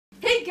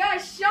Hey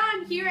guys,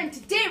 Sean here, and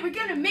today we're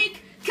gonna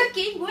make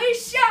Cooking with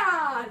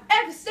Sean,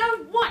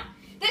 episode 1.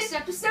 This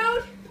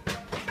episode,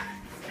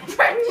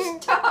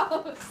 French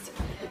toast.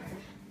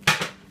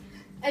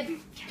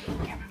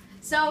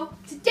 So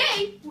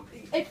today,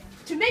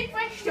 to make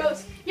French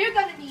toast, you're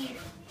gonna need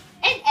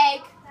an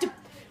egg,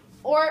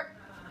 or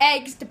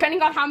eggs,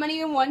 depending on how many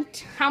you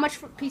want, how much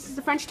pieces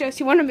of French toast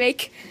you want to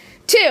make.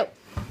 2,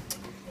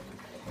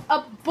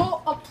 a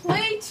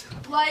plate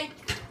like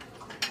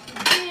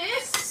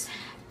this,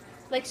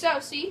 like so,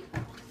 see?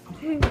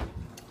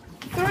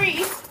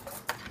 3,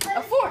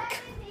 a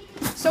fork.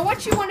 So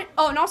what you want to,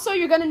 oh, and also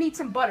you're gonna need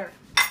some butter.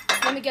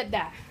 Let me get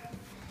that.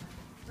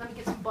 Let me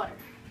get some butter.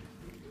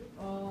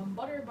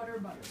 Butter.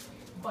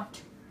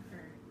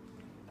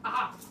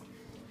 Aha.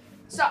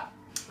 So,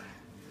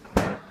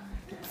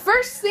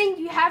 first thing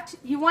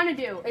you want to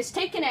do is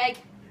take an egg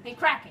and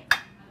crack it.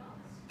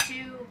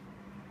 2,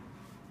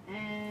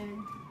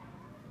 and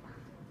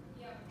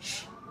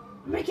shh,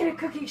 we're making a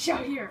cooking show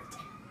here.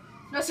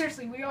 No,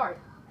 seriously, we are.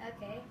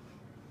 Okay.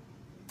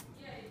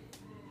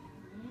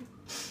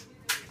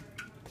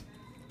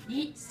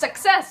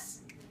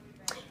 Success!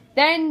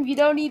 Then you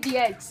don't need the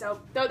egg,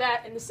 so throw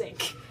that in the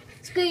sink.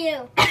 Screw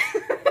you.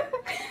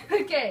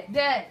 Okay,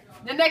 then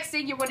the next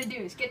thing you want to do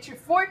is get your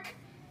fork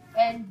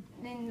and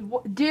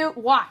do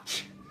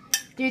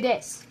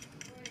this.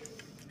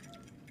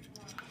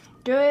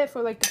 Do it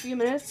for like a few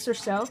minutes or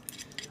so.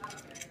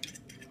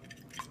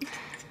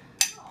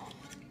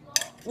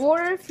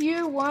 Or if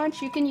you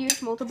want, you can use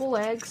multiple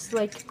eggs.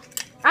 Like,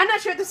 I'm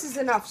not sure this is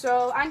enough,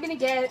 so I'm gonna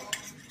get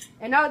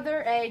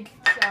another egg.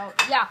 So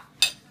yeah.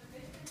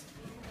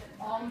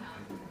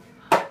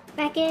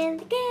 Back in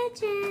the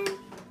kitchen.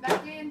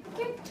 Back in the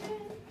kitchen.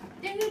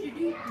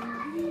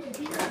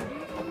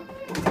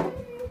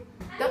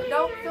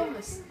 Don't film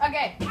this.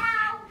 Okay.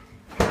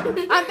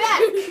 I'm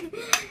back.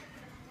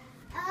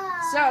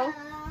 So,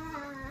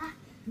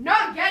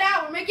 no, get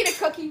out. We're making a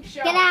cooking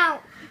show. Get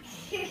out.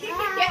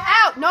 Get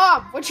out.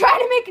 No, we're trying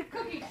to make a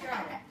cooking show.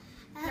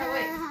 No,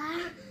 wait.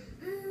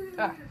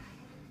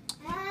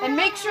 And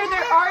make sure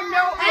there are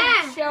no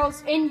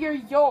eggshells in your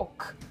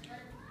yolk.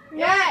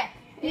 Yeah.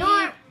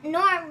 Norm,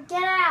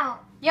 get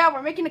out. Yeah,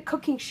 we're making a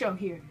cooking show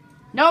here.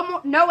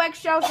 No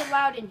eggshells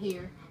allowed in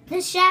here.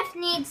 The chef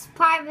needs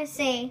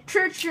privacy.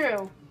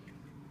 True.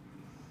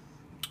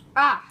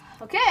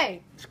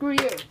 Okay. Screw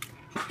you.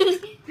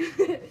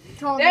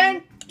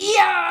 Then,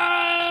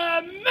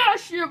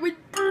 mash it with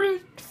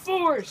brute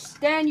force.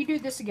 Then you do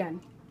this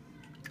again.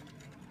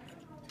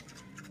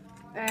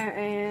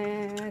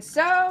 And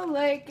so,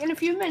 like, in a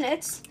few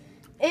minutes,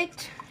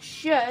 it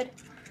should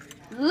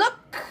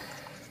look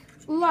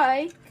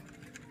like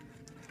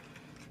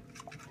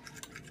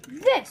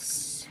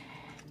this.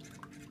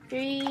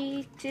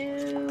 3,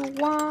 2,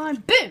 1,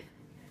 boom!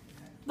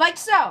 Like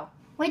so.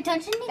 Wait,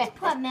 don't you need to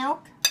put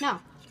milk? No,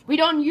 we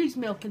don't use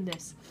milk in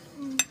this.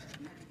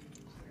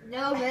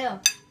 No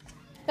milk.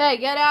 Hey,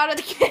 get out of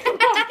the camera!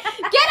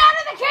 Get out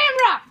of the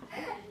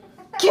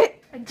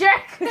camera!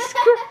 Jack,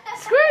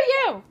 screw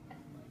you!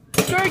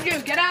 Screw you,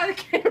 get out of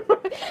the camera.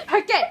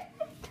 Okay,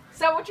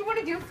 so what you want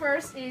to do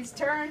first is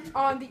turn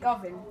on the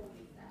oven.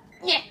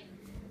 Yeah.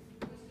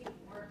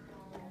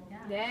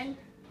 Then,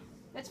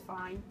 that's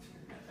fine.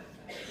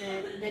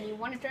 Then you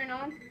want to turn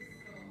on?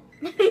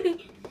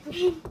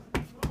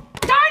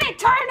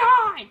 Turn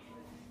on!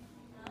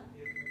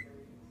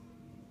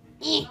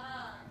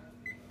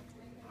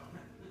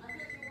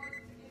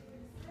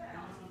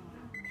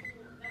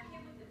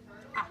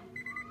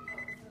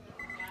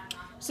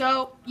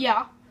 So,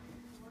 yeah.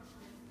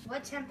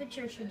 What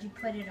temperature should you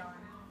put it on?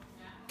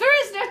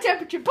 There is no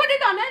temperature. Put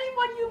it on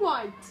anyone you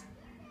want.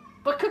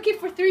 But cook it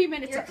for 3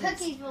 minutes Your at least.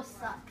 cookies will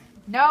suck.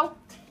 No.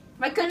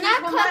 My cookies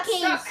not will not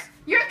cookies. suck.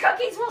 Your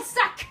cookies will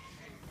suck.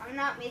 I'm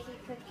not making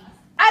cookies.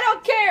 I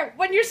don't care.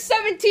 When you're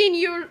 17,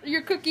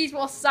 your cookies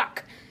will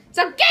suck.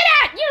 So get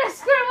out. You're a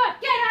screw up.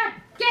 Get out.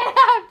 Get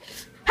out.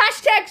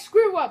 Hashtag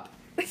screw up.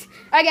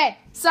 Okay.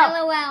 So.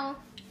 LOL.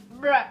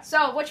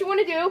 So what you want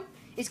to do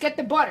is get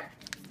the butter.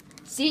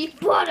 See?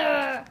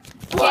 Butter.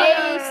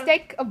 Okay,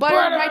 stick a butter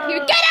right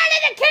here. Get out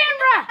of the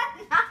camera!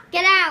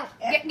 Get out.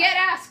 Get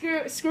out.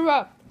 Screw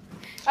up.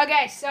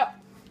 Okay, so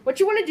what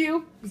you want to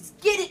do is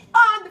get it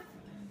on the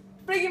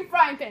friggin'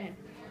 frying pan.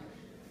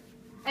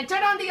 And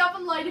turn on the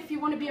oven light if you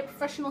want to be a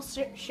professional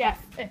chef.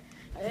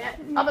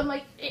 Oven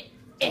light.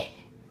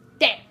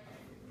 There.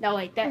 No,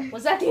 wait.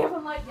 Was that the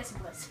oven light? Yes,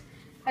 it was.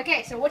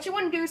 Okay, so what you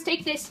want to do is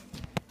take this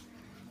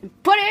and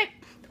put it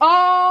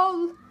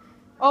all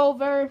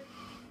over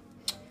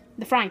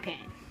the frying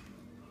pan.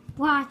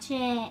 Watch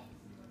it.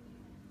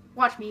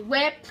 Watch me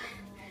whip.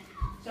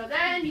 So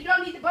then you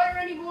don't need the butter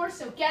anymore,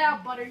 so get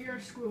out butter, you're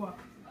a screw up.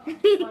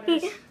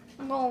 Butters.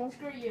 No.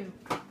 Screw you.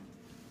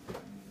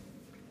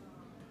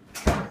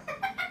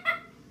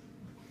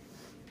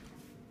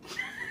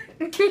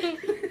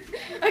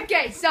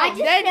 Okay, so I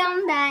just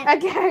filmed that.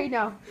 Okay,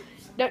 no.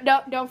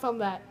 Don't film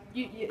that.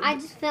 I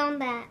just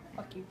filmed that.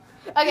 Fuck you.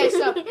 Okay,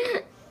 so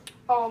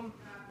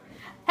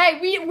Hey,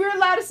 we're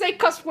allowed to say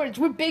cuss words.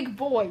 We're big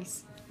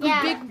boys.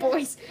 Yeah. Big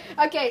boys.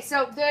 Okay,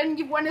 so then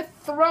you want to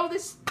throw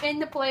this in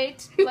the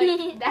plate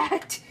like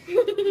that.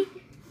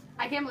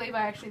 I can't believe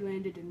I actually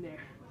landed in there.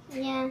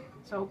 Yeah.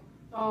 So,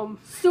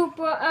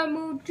 Super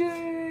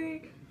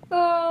emoji.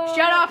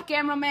 shut up,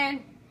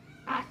 cameraman.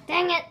 Ah,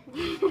 dang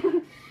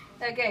it.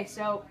 Okay,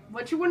 so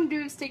what you want to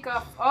do is take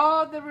off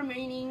all the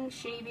remaining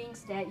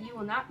shavings that you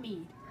will not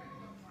need.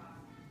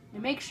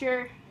 And make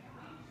sure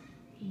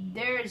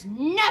there's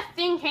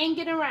nothing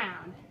hanging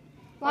around.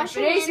 Wash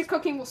your Today's hands.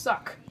 cooking will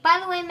suck. By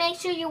the way, make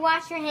sure you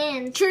wash your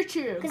hands. True,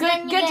 true. 'Cause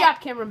then Good you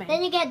job, cameraman.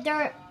 Then you get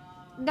dirt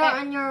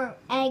on your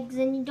eggs,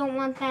 and you don't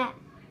want that.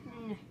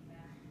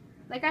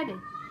 Like I did.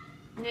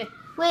 Yeah.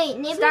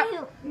 Wait,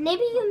 Stop.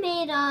 maybe you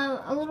made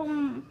a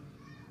little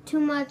too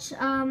much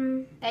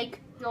Egg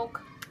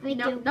yolk. I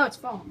No, do. no, it's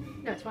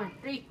fine. No, it's fine.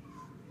 3.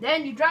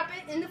 Then you drop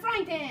it in the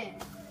frying pan.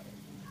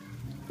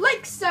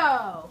 Like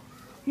so.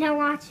 Now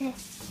watch it.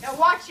 Now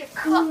watch it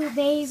cook. Ooh,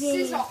 baby.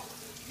 Sizzle.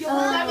 You'll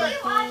Oh,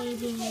 never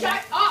baby.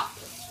 shut up.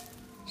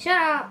 Shut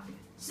up.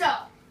 So.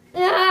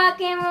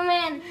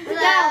 Cameraman. Get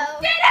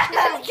up! Get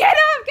up!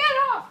 Get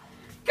up!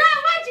 God,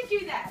 why'd you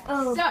do that?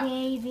 Oh, So,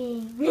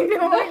 baby.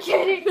 look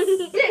at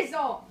it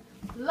sizzle.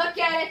 Look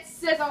at it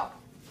sizzle.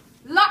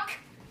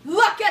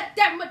 Look at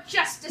that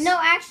majestic. No,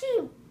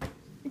 actually,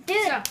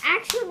 dude, So.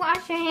 actually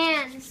wash your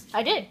hands.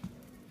 I did.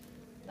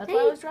 That's why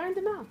I was drying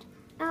them out.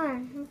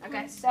 Oh,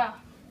 Okay, so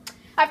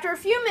after a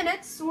few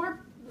minutes, or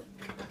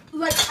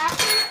like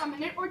after a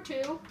minute or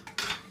two,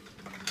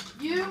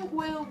 you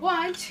will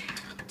want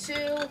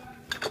to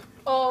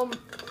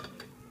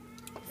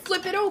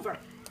flip it over.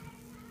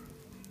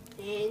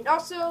 And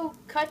also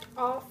cut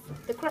off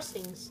the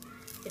crustings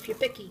if you're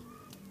picky.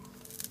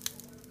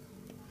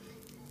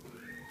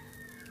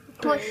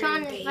 push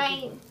on Baby. his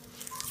right.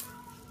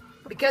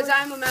 Because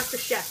I'm a master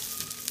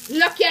chef.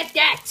 Look at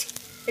that!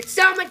 It's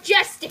so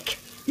majestic!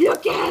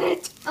 Look at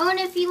it! Oh, and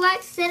if you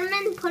like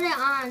cinnamon, put it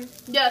on.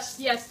 Yes,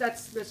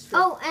 that's true.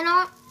 Oh,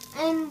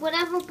 and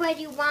whatever bread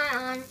you want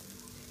on.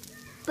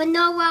 But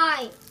no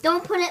rye.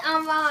 Don't put it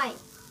on rye.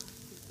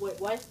 Wait,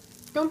 what?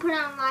 Don't put it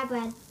on rye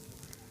bread.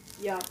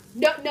 Yeah.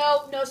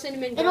 No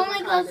cinnamon. It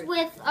only goes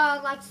with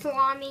like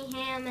salami,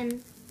 ham,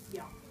 and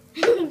Yeah.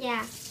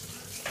 yeah.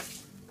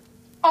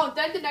 Oh,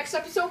 then the next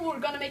episode we're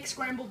gonna make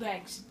scrambled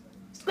eggs.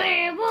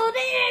 Scrambled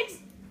eggs!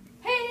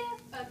 Hey,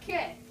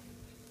 okay.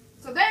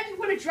 So then you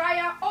want to dry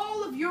out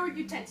all of your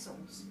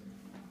utensils.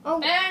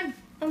 Oh, And,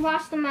 and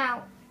wash them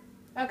out.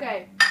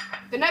 okay,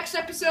 the next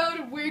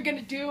episode we're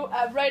gonna do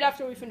right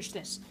after we finish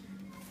this.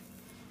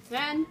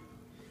 Then,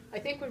 I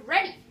think we're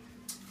ready.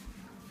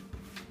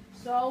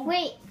 So,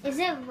 Wait, is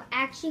it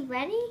actually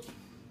ready?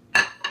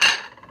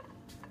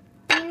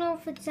 Do you know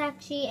if it's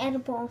actually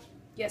edible?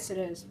 yes it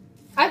is.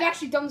 I've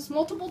actually done this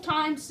multiple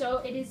times, so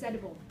it is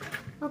edible.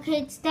 Okay,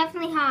 it's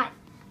definitely hot.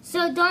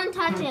 So don't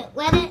touch it.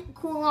 Let it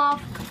cool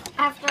off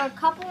after a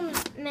couple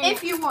minutes.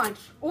 If you want.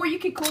 Or you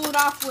can cool it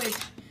off with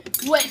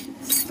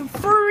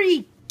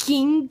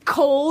freaking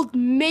cold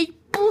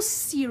maple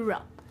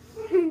syrup.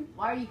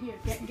 Why are you here?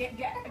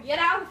 Get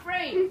out of the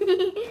frame.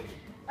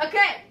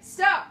 Okay,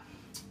 so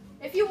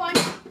if you want,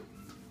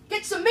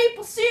 get some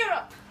maple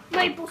syrup.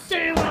 Maple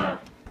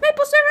syrup.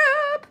 Maple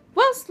syrup.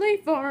 Wellesley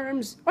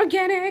Farms.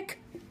 Organic.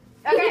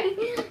 Okay.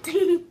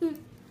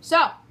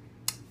 So,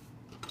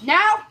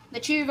 now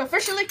that you've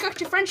officially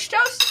cooked your French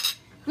toast,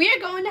 we are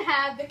going to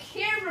have the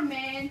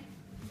cameraman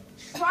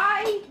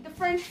try the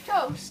French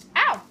toast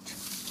out.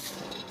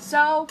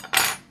 So,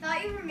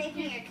 Thought you were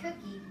making a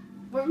cookie.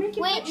 we're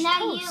making Wait, French now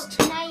toast.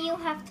 you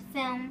have to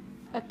film.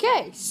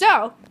 Okay,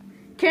 so,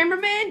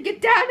 cameraman,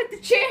 get down at the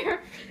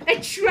chair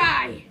and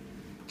try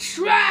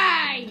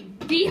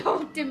the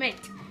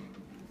ultimate.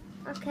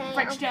 Okay,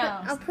 French toast.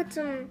 I'll put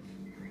some.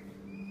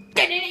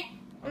 Okay,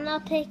 I'm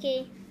not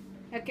picky.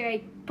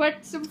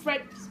 put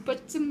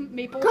some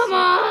maple Come syrup.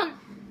 on.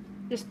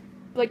 Just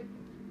like,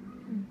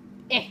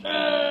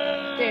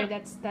 there.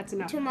 That's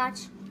enough. Too much.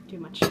 Too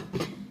much.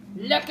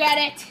 Look at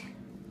it.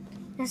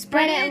 Let's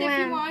Spread spread it it if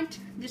you around. want.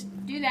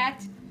 Just do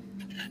that.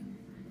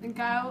 And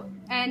Kyle,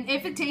 and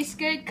if it tastes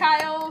good,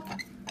 Kyle,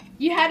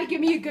 you had to give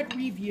me a good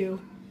review.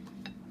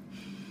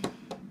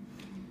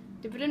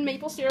 Dip it in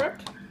maple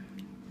syrup.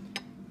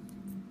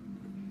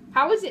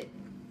 How is it?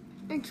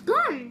 It's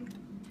good.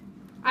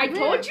 I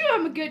told you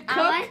I'm a good cook.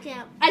 I like it.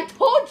 I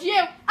told you.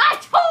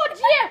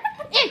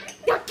 Get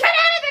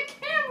out of the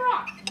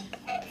camera.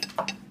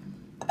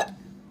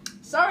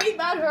 Sorry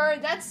about her.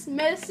 That's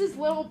Mrs.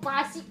 Little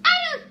Bossy. I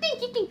don't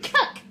think you can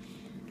cook.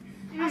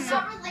 I'm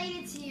not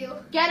related to you.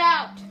 Get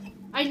out.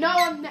 I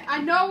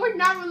know we're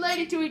not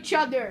related to each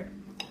other.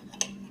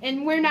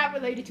 And we're not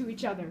related to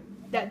each other.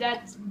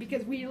 That's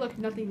because we look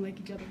nothing like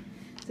each other.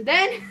 So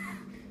then,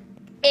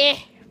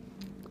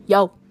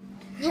 yo.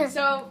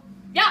 So,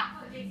 yeah.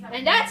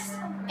 And that's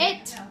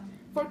it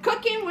for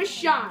Cooking with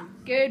Sean.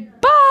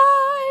 Goodbye.